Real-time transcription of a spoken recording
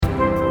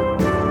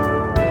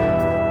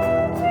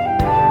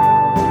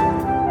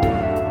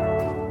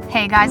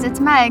guys, it's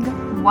Meg.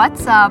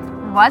 What's up?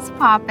 What's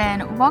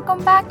poppin'?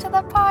 Welcome back to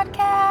the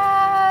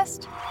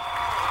podcast.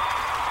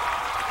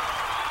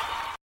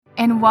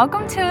 And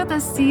welcome to the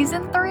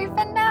season 3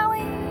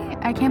 finale.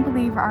 I can't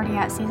believe we're already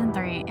at season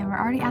 3 and we're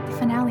already at the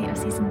finale of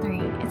season 3.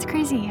 It's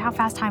crazy how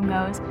fast time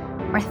goes.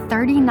 We're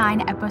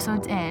 39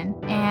 episodes in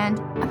and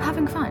I'm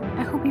having fun.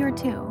 I hope you are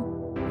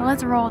too. But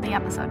let's roll the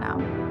episode now.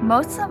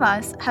 Most of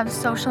us have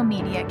social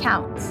media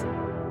accounts.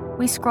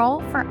 We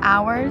scroll for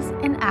hours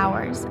and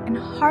hours and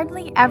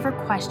hardly ever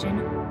question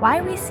why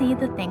we see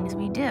the things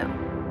we do.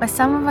 But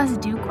some of us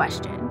do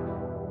question.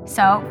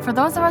 So, for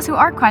those of us who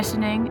are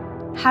questioning,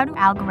 how do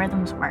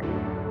algorithms work?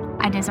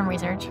 I did some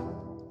research.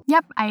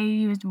 Yep, I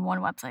used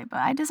one website, but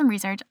I did some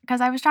research because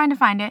I was trying to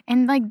find it,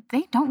 and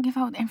they don't give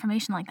out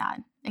information like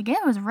that. Again,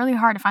 it was really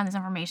hard to find this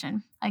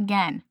information.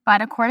 Again.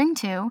 But according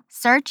to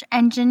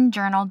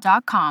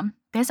searchenginejournal.com,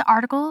 this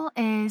article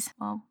is,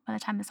 well, by the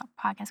time this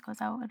podcast goes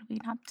out, it'll be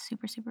not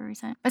super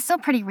recent, but still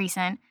pretty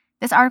recent.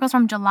 This article is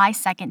from July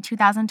 2nd,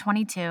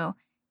 2022,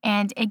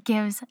 and it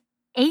gives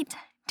 8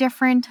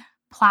 different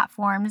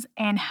platforms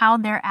and how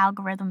their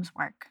algorithms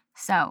work.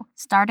 So,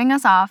 starting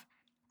us off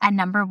at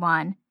number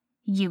 1,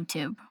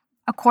 YouTube.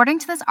 According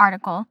to this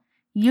article,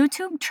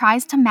 YouTube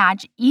tries to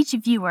match each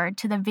viewer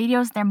to the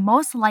videos they're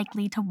most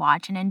likely to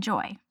watch and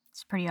enjoy.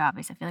 It's pretty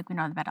obvious. I feel like we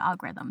know the better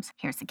algorithms.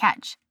 Here's the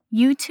catch.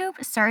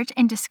 YouTube search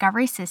and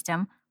discovery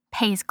system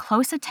pays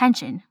close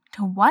attention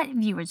to what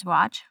viewers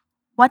watch,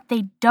 what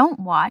they don't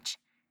watch,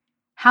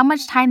 how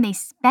much time they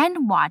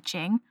spend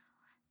watching,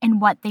 and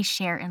what they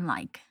share and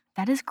like.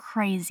 That is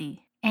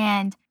crazy.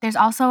 And there's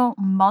also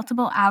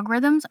multiple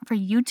algorithms for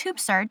YouTube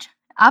search,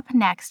 up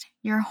next,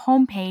 your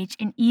homepage,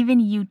 and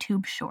even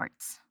YouTube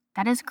shorts.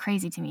 That is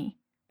crazy to me.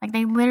 Like,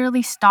 they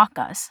literally stalk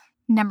us.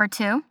 Number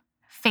 2,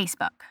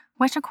 Facebook,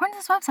 which according to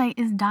this website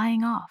is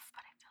dying off.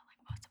 But I feel like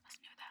most of us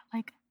knew that.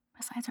 Like,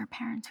 besides our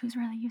parents, who's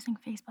really using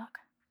Facebook?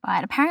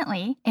 But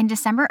apparently, in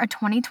December of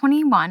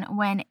 2021,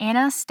 when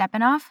Anna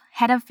Stepanoff,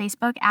 head of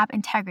Facebook app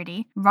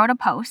integrity, wrote a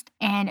post,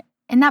 and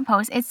in that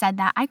post, it said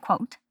that, I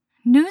quote,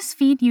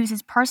 "Newsfeed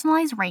uses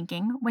personalized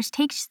ranking, which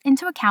takes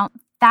into account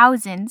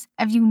thousands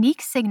of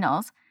unique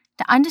signals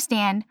to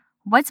understand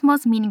what's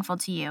most meaningful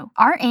to you.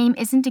 Our aim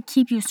isn't to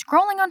keep you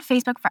scrolling on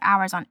Facebook for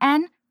hours on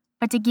end,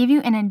 but to give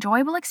you an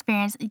enjoyable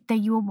experience that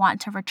you will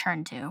want to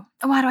return to."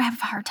 Why do I have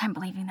a hard time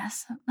believing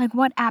this? Like,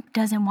 what app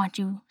doesn't want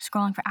you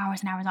scrolling for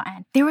hours and hours on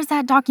end? There was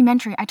that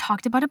documentary. I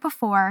talked about it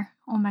before.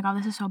 Oh my God,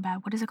 this is so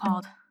bad. What is it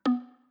called?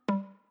 Oh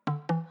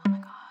my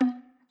God,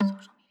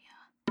 social media.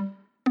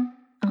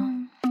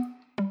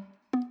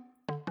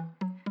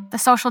 The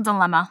Social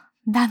Dilemma.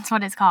 That's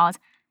what it's called.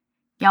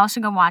 Y'all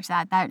should go watch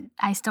that.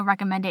 I still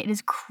recommend it. It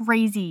is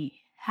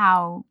crazy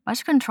how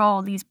much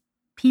control these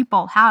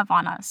people have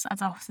on us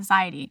as a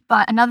society.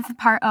 But another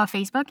part of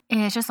Facebook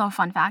is just a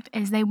fun fact,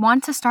 is they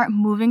want to start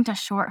moving to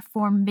short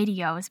form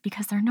videos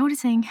because they're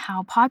noticing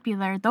how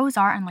popular those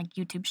are on like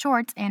YouTube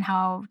Shorts and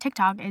how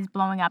TikTok is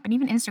blowing up and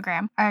even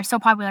Instagram are so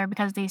popular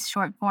because of these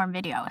short form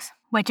videos.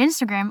 Which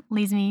Instagram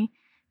leads me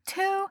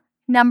to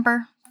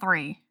number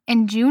 3.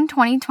 In June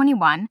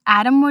 2021,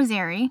 Adam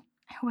Mosseri,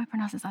 I hope I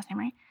pronounced his last name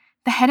right,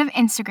 the head of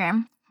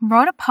Instagram,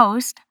 wrote a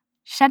post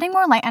shedding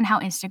more light on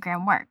how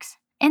Instagram works.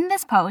 In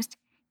this post,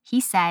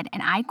 he said,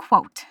 and I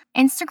quote,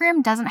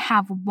 "Instagram doesn't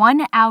have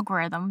one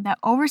algorithm that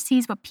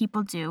oversees what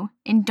people do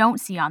and don't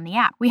see on the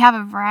app. We have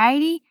a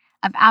variety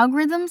of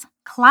algorithms,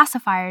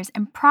 classifiers,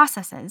 and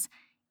processes,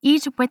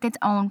 each with its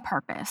own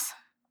purpose."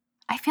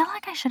 I feel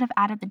like I should have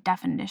added the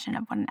definition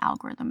of what an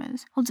algorithm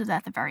is. We'll do that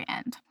at the very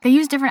end. They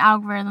use different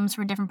algorithms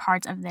for different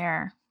parts of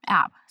their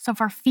app. So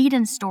for feed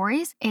and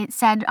stories, it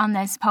said on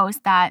this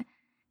post that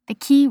the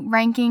key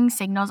ranking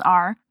signals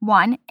are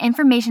 1,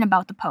 information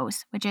about the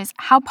post, which is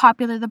how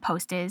popular the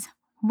post is,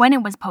 when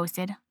it was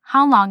posted,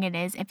 how long it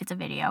is if it's a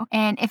video,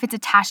 and if it's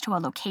attached to a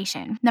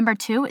location. Number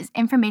 2 is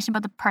information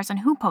about the person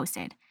who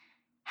posted.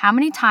 How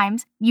many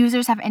times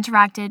users have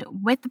interacted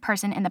with the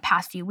person in the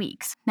past few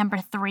weeks. Number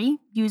 3,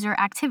 user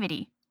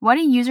activity. What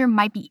a user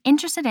might be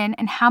interested in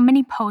and how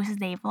many posts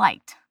they've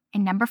liked.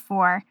 And number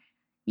 4,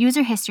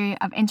 user history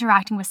of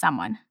interacting with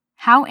someone.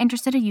 How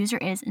interested a user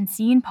is in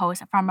seeing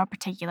posts from a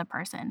particular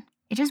person.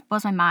 It just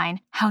blows my mind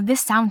how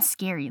this sounds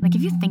scary. Like,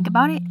 if you think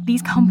about it,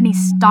 these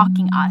companies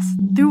stalking us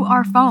through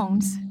our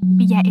phones,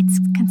 but yet it's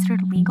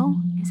considered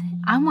legal? Is it?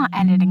 I want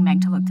Editing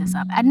Meg to look this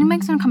up. Editing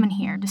Meg's gonna come in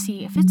here to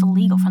see if it's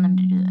illegal for them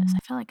to do this. I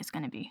feel like it's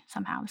gonna be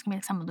somehow. It's gonna be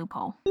like some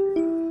loophole.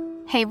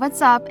 Hey,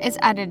 what's up? It's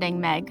Editing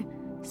Meg.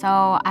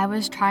 So I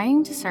was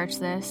trying to search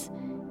this,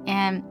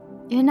 and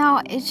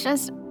it's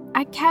just,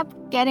 I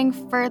kept getting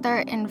further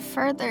and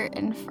further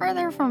and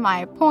further from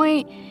my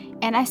point,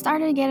 and I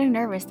started getting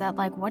nervous that,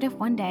 like, what if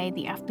one day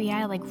the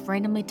FBI,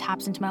 randomly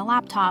taps into my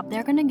laptop?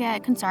 They're gonna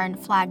get concerned,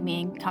 flag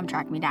me, and come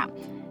track me down.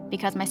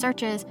 Because my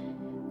searches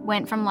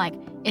went from,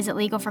 is it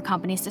legal for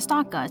companies to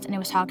stalk us? And it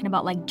was talking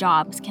about,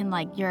 jobs. Can,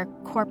 your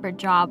corporate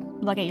job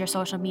look at your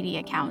social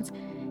media accounts?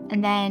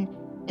 And then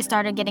it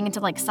started getting into,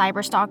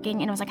 cyber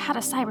stalking, and it was how to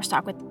cyber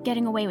stalk with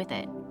getting away with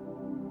it.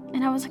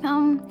 And I was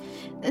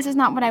like, this is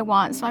not what I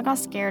want. So I got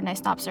scared and I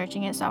stopped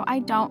searching it. So I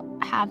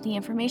don't have the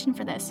information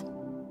for this.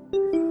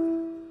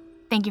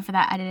 Thank you for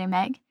that editing,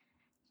 Meg.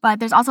 But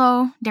there's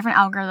also different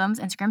algorithms,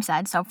 Instagram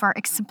said. So for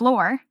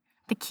Explore,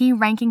 the key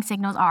ranking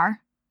signals are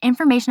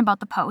information about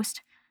the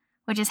post,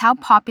 which is how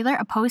popular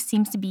a post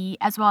seems to be,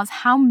 as well as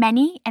how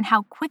many and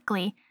how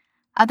quickly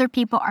other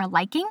people are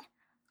liking,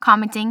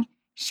 commenting,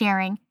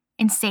 sharing,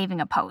 and saving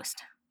a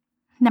post.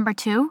 Number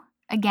 2,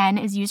 again,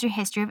 is user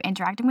history of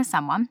interacting with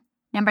someone.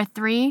 Number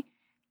 3,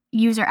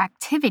 user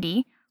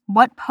activity,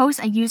 what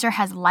posts a user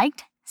has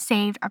liked,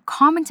 saved, or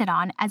commented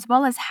on, as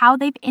well as how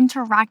they've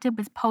interacted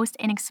with posts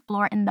in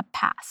Explore in the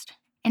past.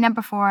 And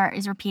number 4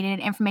 is repeated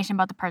information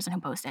about the person who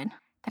posted.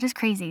 That is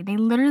crazy. They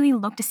literally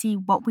look to see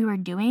what we were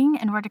doing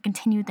in order to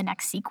continue the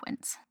next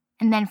sequence.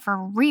 And then for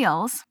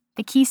Reels,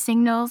 the key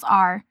signals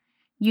are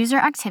user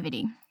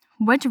activity,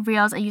 which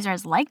Reels a user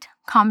has liked,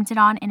 commented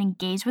on, and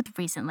engaged with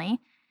recently.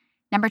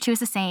 Number 2 is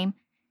the same,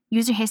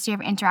 user history of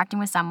interacting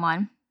with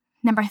someone.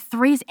 Number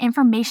 3 is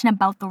information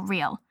about the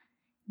Reel,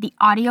 the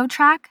audio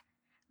track,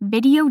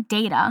 video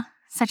data,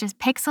 such as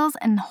pixels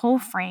and whole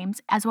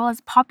frames, as well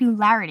as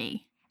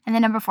popularity. And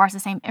then number 4 is the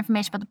same,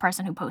 information about the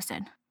person who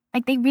posted.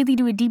 Like, they really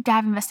do a deep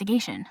dive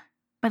investigation.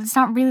 But it's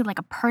not really like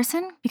a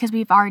person, because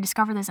we've already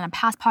discovered this in a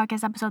past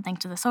podcast episode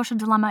thanks to the social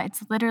dilemma.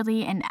 It's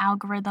literally an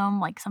algorithm,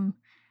 like some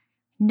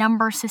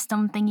number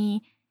system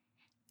thingy.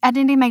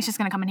 Editing Meg's just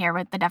going to come in here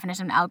with the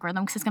definition of an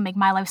algorithm because it's going to make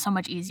my life so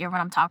much easier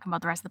when I'm talking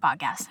about the rest of the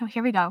podcast. So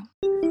here we go.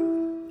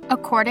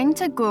 According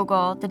to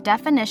Google, the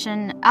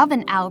definition of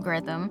an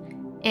algorithm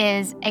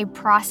is a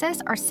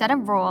process or set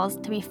of rules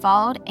to be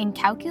followed in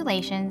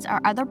calculations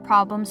or other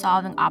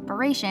problem-solving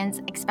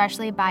operations,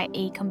 especially by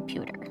a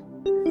computer.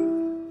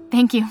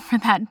 Thank you for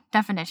that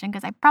definition,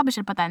 because I probably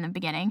should put that in the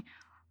beginning.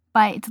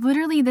 But it's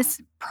literally this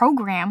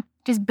program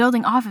just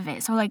building off of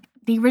it. So like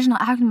the original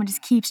algorithm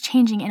just keeps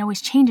changing and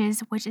always changes,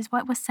 which is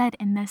what was said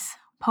in this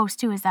post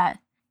too, is that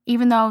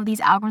even though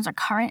these algorithms are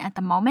current at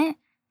the moment,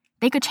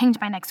 they could change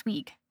by next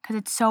week because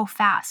it's so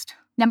fast.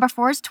 Number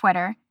 4 is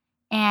Twitter.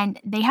 And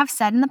they have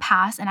said in the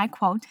past, and I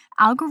quote,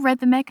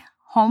 algorithmic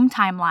home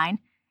timeline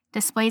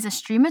displays a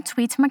stream of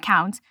tweets from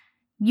accounts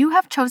you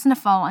have chosen to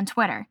follow on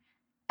Twitter,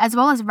 as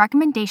well as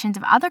recommendations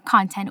of other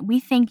content we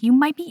think you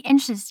might be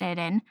interested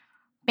in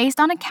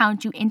based on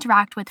accounts you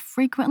interact with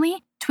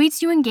frequently,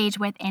 tweets you engage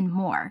with, and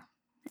more.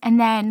 And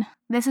then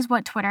this is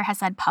what Twitter has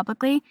said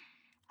publicly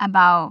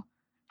about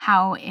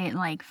how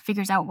it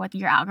figures out what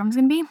your algorithm is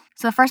going to be.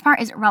 So the first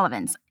part is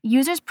relevance.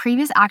 Users'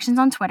 previous actions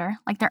on Twitter,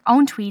 like their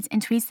own tweets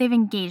and tweets they've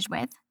engaged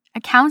with,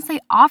 accounts they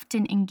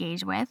often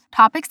engage with,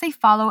 topics they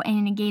follow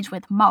and engage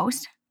with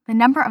most, the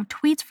number of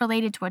tweets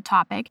related to a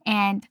topic,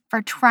 and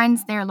for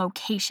trends, their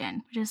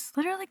location, which is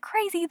literally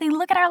crazy. They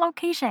look at our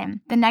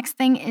location. The next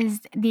thing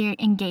is the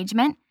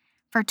engagement.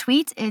 For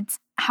tweets, it's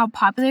how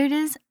popular it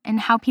is and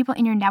how people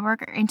in your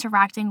network are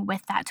interacting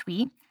with that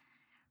tweet.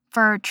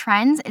 For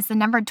trends, it's the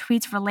number of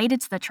tweets related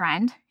to the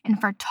trend.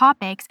 And for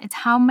topics, it's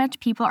how much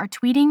people are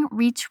tweeting,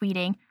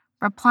 retweeting,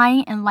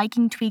 replying, and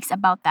liking tweets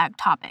about that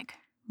topic.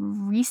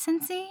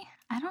 Recency?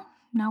 I don't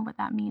know what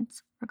that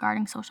means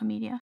regarding social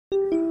media.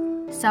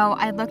 So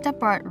I looked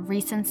up what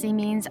recency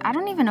means. I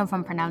don't even know if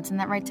I'm pronouncing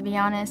that right, to be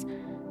honest.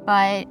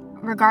 But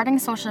regarding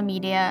social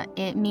media,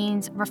 it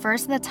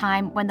refers to the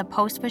time when the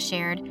post was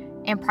shared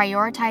and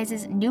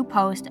prioritizes new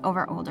posts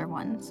over older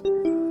ones.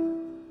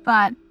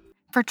 But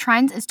for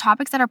trends, it's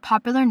topics that are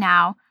popular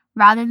now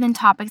rather than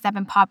topics that have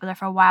been popular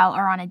for a while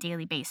or on a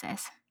daily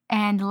basis.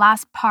 And the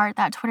last part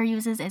that Twitter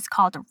uses is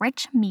called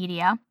rich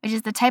media, which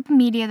is the type of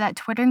media that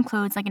Twitter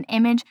includes, like an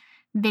image,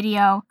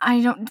 video.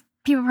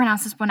 People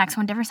pronounce this next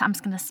one different, so I'm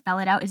just going to spell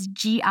it out, is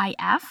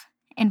GIF,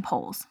 and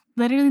polls.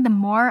 Literally, the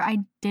more I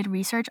did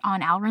research on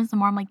algorithms, the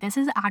more I'm like, this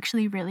is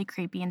actually really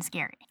creepy and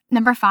scary.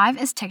 Number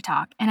 5 is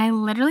TikTok. And I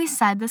literally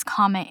said this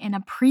comment in a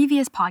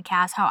previous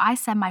podcast, how I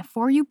said my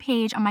For You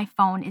page on my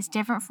phone is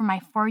different from my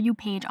For You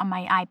page on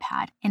my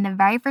iPad. And the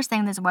very first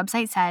thing this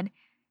website said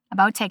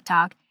about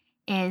TikTok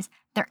is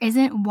there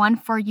isn't one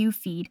For You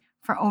feed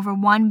for over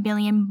 1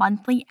 billion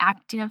monthly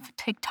active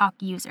TikTok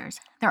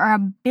users. There are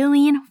 1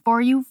 billion For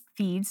You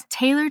feeds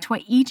tailored to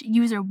what each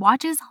user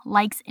watches,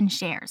 likes, and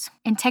shares.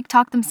 And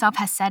TikTok themselves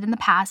has said in the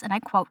past, and I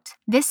quote,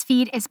 "This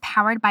feed is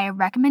powered by a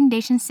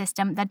recommendation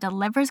system that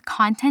delivers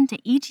content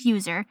to each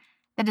user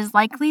that is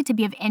likely to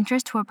be of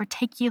interest to a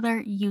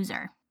particular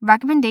user.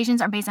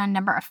 Recommendations are based on a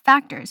number of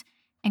factors,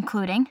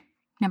 including,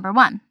 number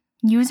 1,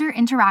 user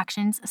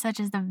interactions such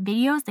as the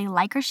videos they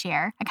like or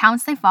share,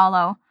 accounts they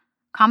follow,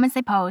 comments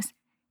they post,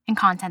 and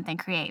content they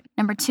create.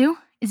 Number 2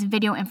 is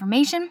video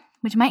information,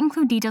 which might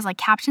include details like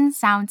captions,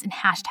 sounds, and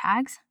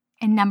hashtags.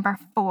 And number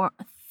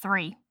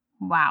 3,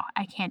 wow,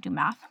 I can't do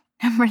math.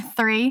 Number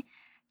 3,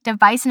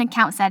 device and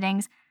account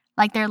settings,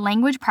 like their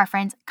language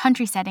preference,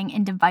 country setting,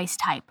 and device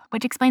type,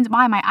 which explains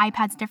why my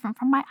iPad's different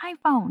from my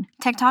iPhone.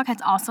 TikTok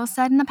has also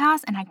said in the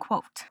past, and I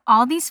quote,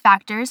 "All these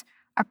factors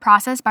are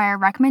processed by our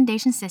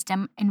recommendation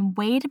system and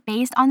weighed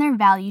based on their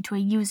value to a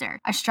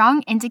user. A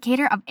strong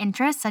indicator of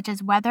interest, such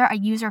as whether a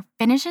user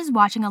finishes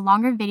watching a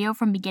longer video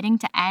from beginning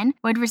to end,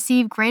 would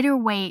receive greater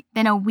weight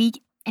than a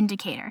weak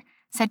indicator,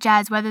 such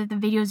as whether the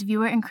video's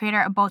viewer and creator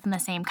are both in the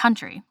same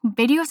country.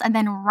 Videos are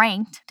then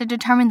ranked to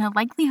determine the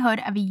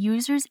likelihood of a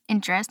user's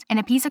interest in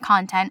a piece of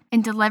content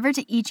and delivered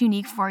to each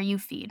unique For You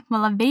feed.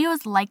 While a video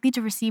is likely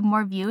to receive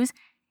more views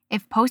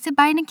if posted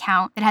by an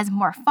account that has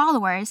more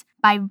followers,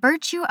 by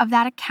virtue of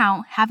that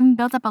account having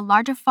built up a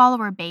larger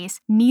follower base,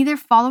 neither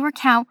follower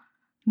count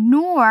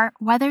nor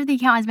whether the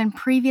account has been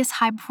previous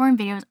high-performing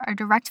videos are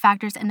direct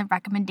factors in the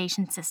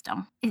recommendation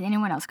system. Is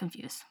anyone else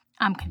confused?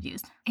 I'm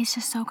confused. It's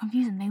just so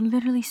confusing. They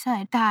literally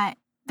said that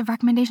the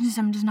recommendation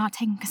system does not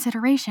take in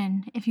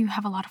consideration if you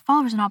have a lot of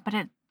followers or not,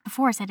 but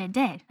before it said it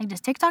did. Like,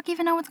 does TikTok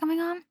even know what's going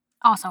on?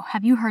 Also,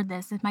 have you heard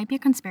this? This might be a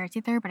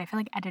conspiracy theory, but I feel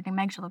like Editing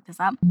Meg should look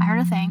this up. I heard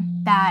a thing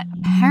that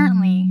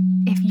apparently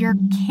if your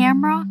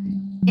camera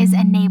is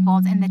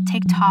enabled in the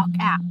TikTok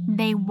app,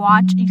 they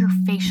watch your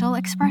facial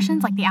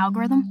expressions, like the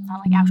algorithm,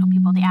 not like actual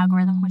people, the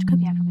algorithm, which could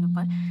be actual people,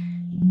 but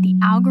the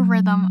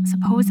algorithm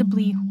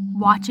supposedly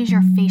watches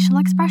your facial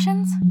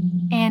expressions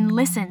and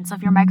listens. So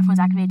if your microphone's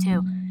activated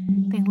too,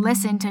 they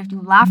listen to if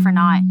you laugh or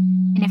not.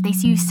 And if they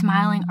see you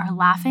smiling or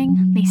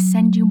laughing, they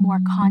send you more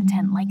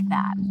content like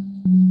that.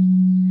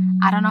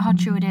 I don't know how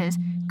true it is.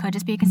 Could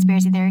just be a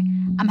conspiracy theory.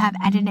 I'm gonna have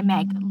Ed and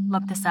Meg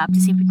look this up to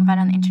see if we can find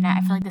it on the internet.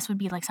 I feel like this would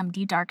be like some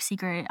deep dark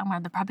secret. I'm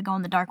gonna probably go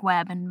on the dark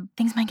web and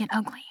things might get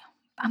ugly.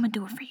 I'm gonna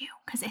do it for you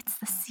because it's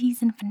the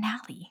season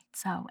finale.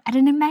 So Ed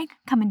and Meg,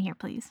 come in here,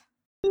 please.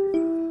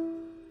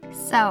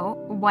 So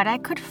what I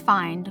could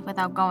find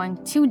without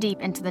going too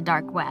deep into the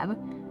dark web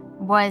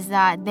was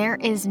that there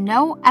is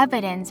no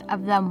evidence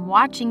of them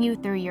watching you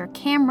through your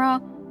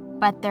camera,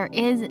 but there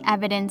is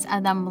evidence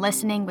of them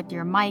listening with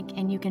your mic,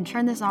 and you can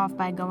turn this off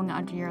by going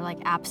under your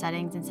app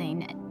settings and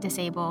saying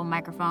disable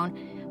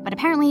microphone. But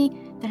apparently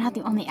they're not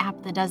the only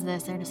app that does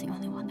this. They're just the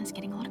only one that's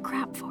getting a lot of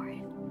crap for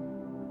it.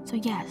 So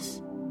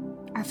yes,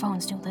 our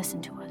phones do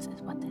listen to us,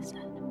 is what they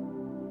said.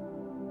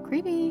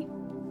 Creepy.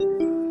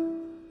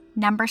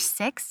 Number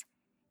 6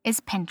 is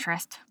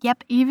Pinterest.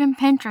 Yep, even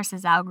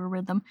Pinterest's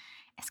algorithm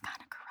is kind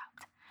of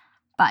corrupt.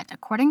 But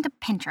according to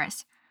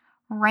Pinterest,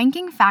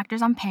 ranking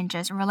factors on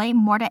Pinterest relate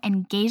more to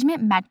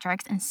engagement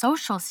metrics and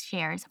social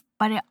shares,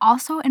 but it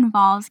also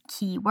involves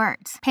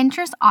keywords.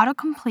 Pinterest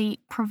autocomplete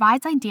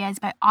provides ideas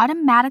by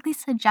automatically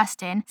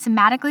suggesting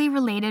semantically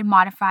related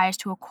modifiers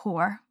to a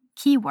core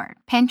keyword.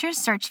 Pinterest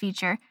search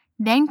feature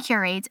then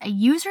curates a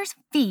user's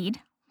feed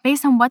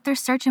based on what they're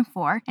searching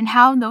for and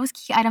how those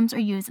key items are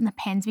used in the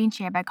pins being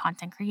shared by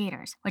content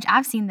creators, which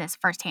I've seen this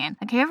firsthand.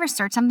 Have you ever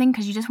searched something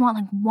because you just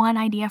want one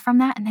idea from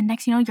that, and then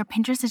next you know your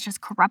Pinterest is just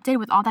corrupted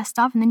with all that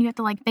stuff, and then you have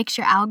to fix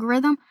your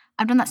algorithm?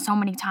 I've done that so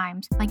many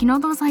times.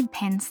 Those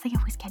pins, they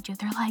always get you.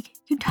 They're like,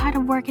 you tired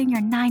of working your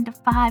 9 to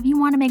 5, you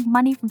want to make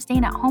money from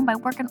staying at home by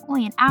working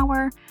only an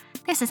hour?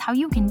 This is how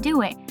you can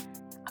do it.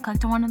 I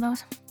clicked on one of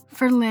those.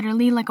 For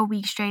literally a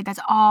week straight, that's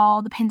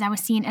all the pins I was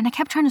seeing. And I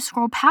kept trying to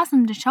scroll past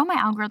them to show my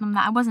algorithm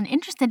that I wasn't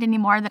interested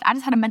anymore, that I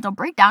just had a mental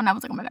breakdown. I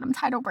was like, oh my God, I'm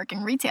tired of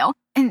working retail.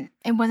 And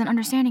it wasn't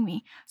understanding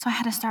me. So I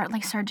had to start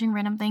searching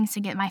random things to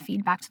get my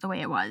feed back to the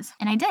way it was.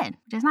 And I did,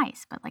 which is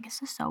nice, but it's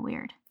just so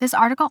weird. This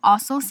article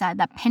also said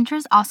that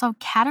Pinterest also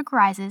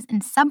categorizes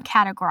and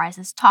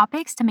subcategorizes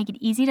topics to make it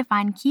easy to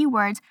find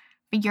keywords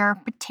for your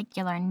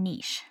particular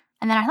niche.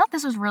 And then I thought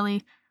this was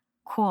really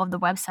cool of the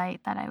website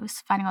that I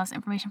was finding all this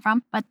information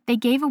from, but they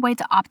gave a way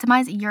to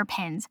optimize your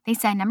pins. They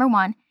said, number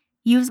 1,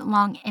 use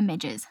long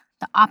images.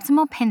 The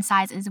optimal pin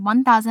size is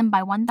 1000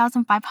 by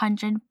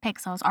 1500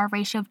 pixels, or a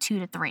ratio of 2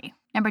 to 3.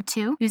 Number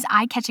 2, use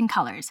eye-catching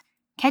colors.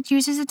 Catch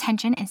users'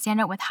 attention and stand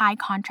out with high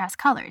contrast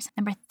colors.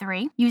 Number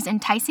 3, use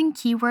enticing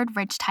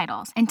keyword-rich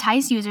titles.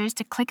 Entice users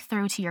to click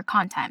through to your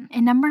content.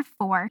 And number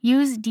 4,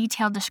 use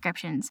detailed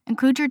descriptions.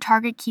 Include your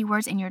target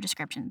keywords in your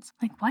descriptions.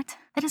 What?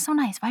 That is so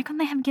nice. Why couldn't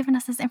they have given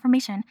us this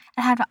information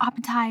and how to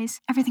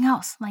optimize everything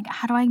else?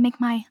 How do I make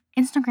my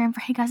Instagram for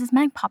Hey Guys It's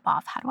Meg pop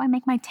off? How do I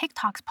make my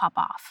TikToks pop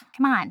off?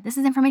 Come on, this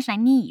is information I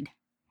need.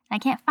 I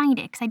can't find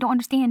it because I don't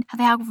understand how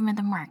the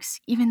algorithm works.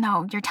 Even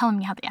though you're telling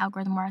me how the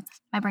algorithm works,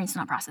 my brain's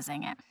not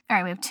processing it. All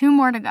right, we have 2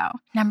 more to go.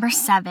 Number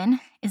 7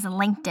 is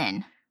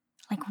LinkedIn.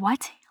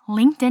 What?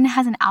 LinkedIn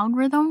has an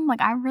algorithm?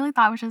 I really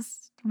thought it was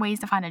just ways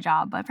to find a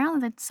job, but apparently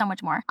there's so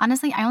much more.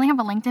 Honestly, I only have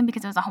a LinkedIn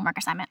because it was a homework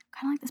assignment.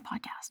 Kind of like this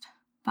podcast.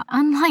 But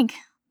unlike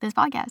this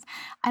podcast,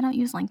 I don't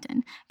use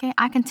LinkedIn. Okay,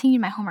 I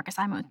continued my homework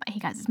assignment with Hey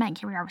Guys It's Meg.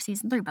 Here we are with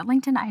season 3, but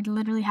LinkedIn, I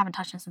literally haven't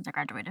touched it since I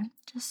graduated.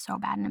 Just so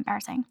bad and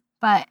embarrassing.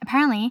 But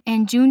apparently,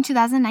 in June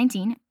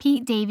 2019,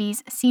 Pete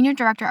Davies, Senior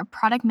Director of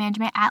Product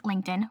Management at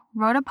LinkedIn,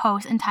 wrote a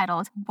post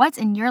entitled, What's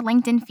in Your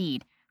LinkedIn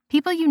Feed?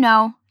 People you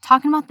know,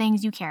 talking about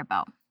things you care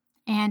about.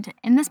 And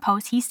in this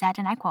post, he said,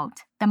 and I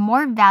quote, the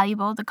more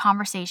valuable the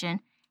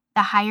conversation,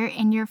 the higher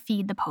in your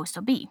feed the post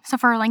will be. So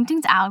for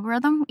LinkedIn's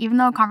algorithm, even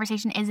though a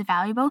conversation is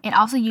valuable, it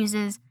also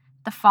uses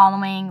the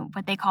following,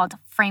 what they called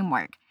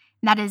framework.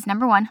 That is,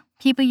 number 1,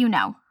 people you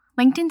know.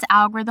 LinkedIn's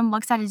algorithm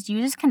looks at its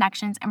users'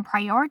 connections and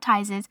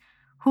prioritizes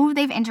who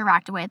they've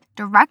interacted with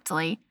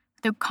directly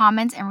through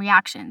comments and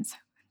reactions.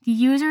 The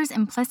user's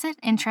implicit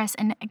interests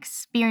and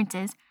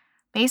experiences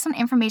based on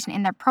information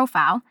in their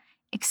profile,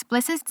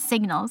 explicit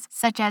signals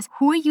such as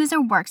who a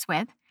user works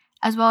with,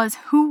 as well as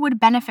who would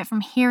benefit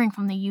from hearing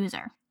from the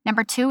user.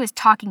 Number 2 is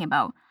talking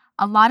about.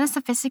 A lot of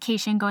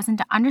sophistication goes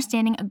into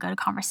understanding a good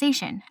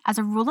conversation. As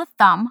a rule of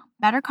thumb,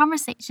 better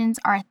conversations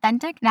are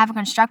authentic and have a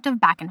constructive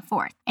back and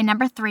forth. And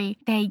number 3,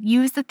 they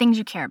use the things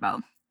you care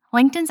about.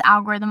 LinkedIn's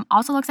algorithm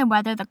also looks at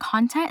whether the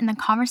content and the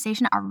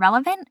conversation are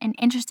relevant and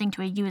interesting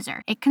to a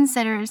user. It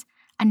considers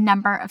a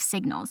number of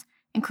signals,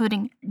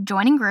 including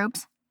joining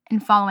groups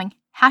and following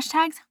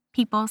hashtags,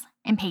 peoples,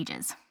 and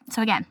pages.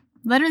 So again,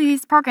 literally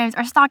these programs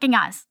are stalking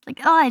us.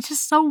 It's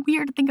just so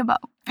weird to think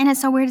about. And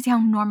it's so weird to see how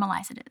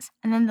normalized it is.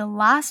 And then the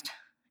last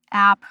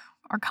app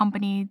or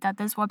company that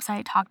this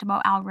website talked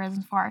about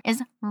algorithms for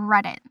is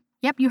Reddit.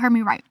 Yep, you heard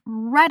me right.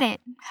 Reddit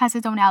has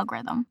its own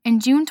algorithm. In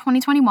June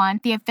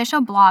 2021, the official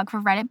blog for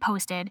Reddit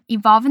posted,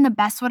 "Evolving the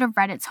best sort of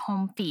Reddit's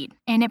home feed,"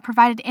 and it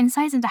provided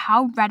insights into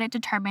how Reddit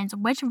determines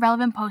which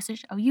relevant posts to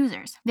show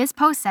users. This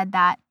post said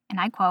that, and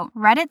I quote,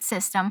 "Reddit's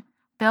system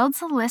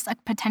builds a list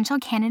of potential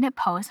candidate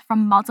posts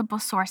from multiple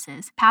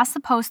sources, pass the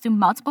post through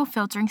multiple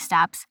filtering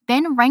steps,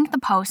 then rank the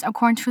post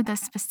according to the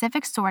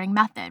specific sorting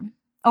method.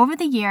 Over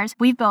the years,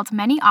 we've built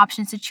many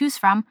options to choose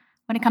from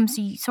when it comes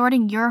to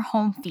sorting your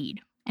home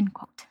feed," end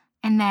quote.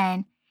 And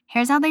then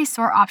here's how they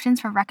sort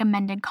options for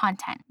recommended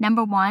content.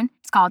 Number 1,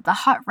 it's called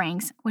the Hot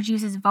Ranks, which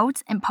uses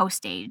votes and post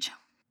stage.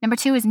 Number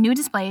 2 is new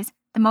displays,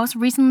 the most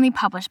recently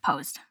published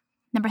post.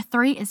 Number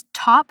 3 is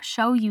top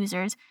show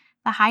users,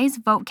 the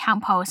highest vote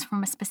count posts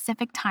from a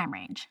specific time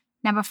range.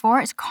 Number 4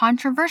 is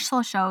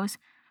controversial shows,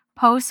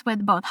 posts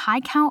with both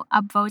high count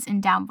upvotes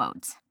and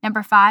downvotes.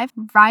 Number 5,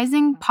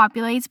 rising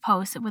populates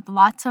posts with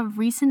lots of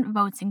recent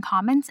votes and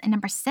comments. And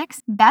number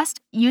 6, best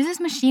uses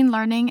machine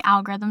learning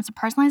algorithms to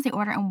personalize the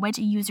order in which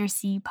users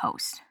see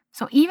posts.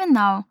 So even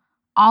though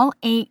all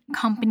 8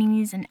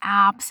 companies and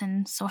apps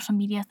and social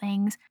media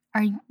things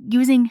are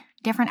using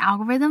different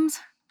algorithms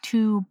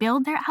to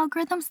build their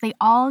algorithms, they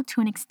all, to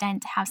an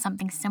extent, have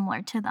something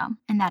similar to them,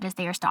 and that is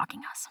they are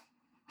stalking us.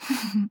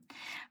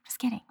 Just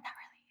kidding, not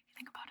really, if you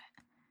think about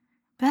it.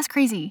 But that's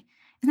crazy.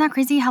 Isn't that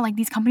crazy how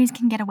these companies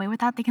can get away with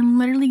that? They can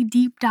literally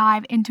deep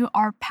dive into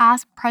our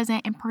past,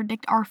 present, and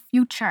predict our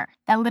future.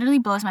 That literally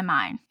blows my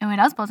mind. And what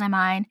else blows my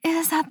mind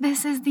is that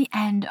this is the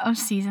end of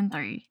season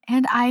 3.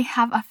 And I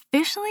have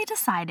officially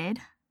decided,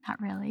 not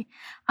really,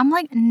 I'm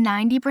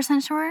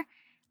 90% sure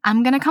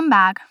I'm going to come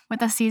back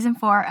with a season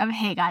 4 of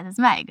Hey Guys, It's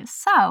Meg.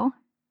 So,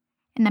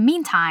 in the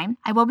meantime,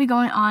 I will be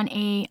going on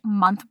a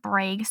month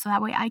break so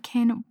that way I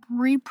can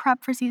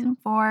re-prep for season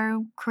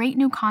 4, create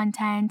new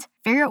content,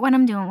 figure out what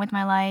I'm doing with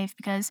my life,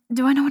 because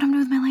do I know what I'm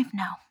doing with my life?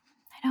 No,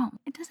 I don't.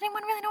 Does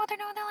anyone really know what they're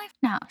doing with their life?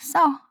 No.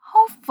 So,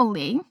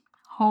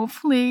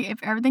 hopefully,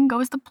 if everything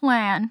goes to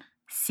plan,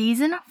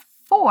 season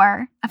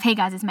 4 of Hey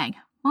Guys, It's Meg.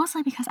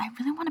 Mostly because I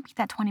really want to beat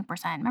that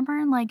 20%. Remember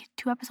in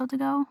 2 episodes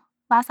ago?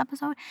 Last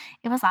episode?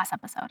 It was last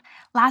episode.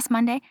 Last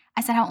Monday,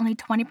 I said how only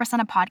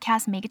 20% of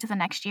podcasts make it to the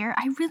next year.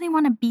 I really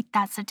want to beat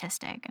that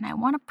statistic, and I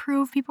want to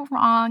prove people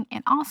wrong.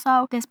 And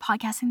also, this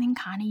podcasting thing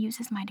kind of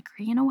uses my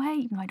degree in a way.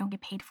 Even though I don't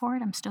get paid for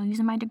it, I'm still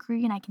using my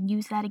degree, and I can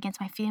use that against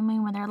my family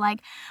when they're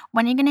like,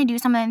 "When are you going to do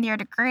something with your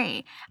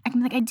degree?" I can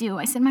be like, "I do.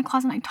 I sit in my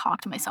closet and I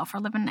talk to myself for a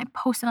living, and I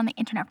post it on the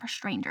internet for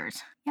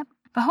strangers." Yep.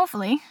 But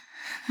hopefully,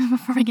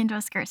 before we get into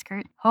a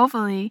skirt,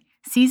 hopefully,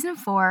 season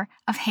 4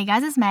 of Hey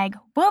Guys, It's Meg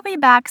will be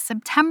back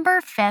September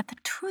 5th,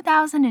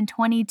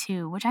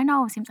 2022, which I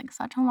know seems like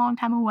such a long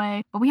time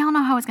away, but we all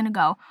know how it's going to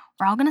go.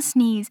 We're all going to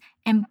sneeze,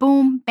 and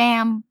boom,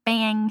 bam,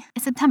 bang,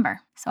 it's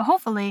September. So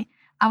hopefully,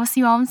 I will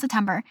see you all in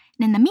September.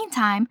 And in the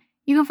meantime,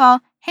 you can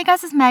follow Hey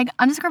Guys, It's Meg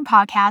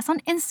 _podcast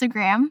on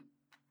Instagram.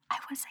 I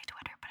would say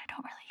Twitter, but I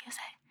don't really use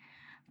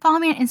it. Follow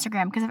me on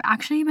Instagram because I've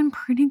actually been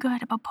pretty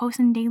good about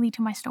posting daily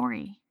to my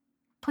story.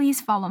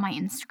 Please follow my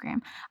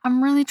Instagram.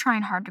 I'm really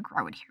trying hard to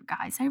grow it here,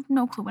 guys. I have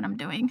no clue what I'm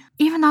doing.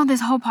 Even though this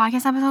whole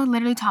podcast episode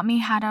literally taught me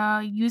how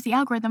to use the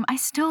algorithm, I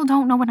still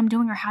don't know what I'm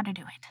doing or how to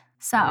do it.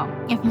 So,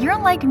 if you're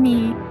like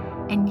me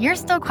and you're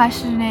still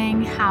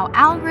questioning how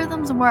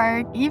algorithms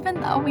work, even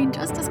though we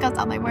just discussed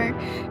how they work,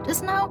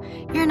 just know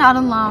you're not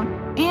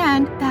alone.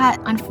 And that,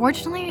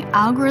 unfortunately,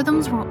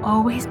 algorithms will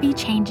always be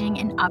changing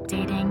and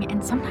updating,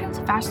 and sometimes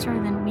faster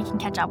than we can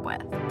catch up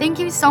with. Thank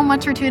you so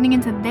much for tuning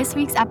into this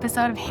week's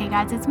episode of Hey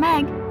Guys, It's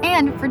Meg,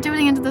 and for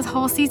tuning into this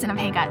whole season of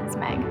Hey Guys, It's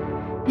Meg.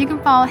 You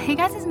can follow Hey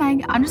Guys, It's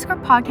Meg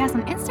 _podcast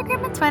on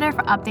Instagram and Twitter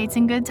for updates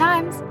and good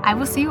times. I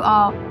will see you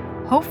all,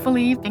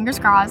 hopefully, fingers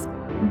crossed,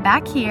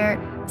 back here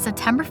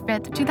September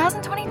 5th,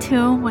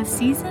 2022 with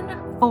season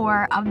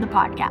 4 of the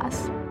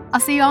podcast. I'll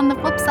see you on the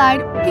flip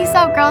side. Peace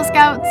out, Girl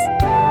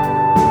Scouts.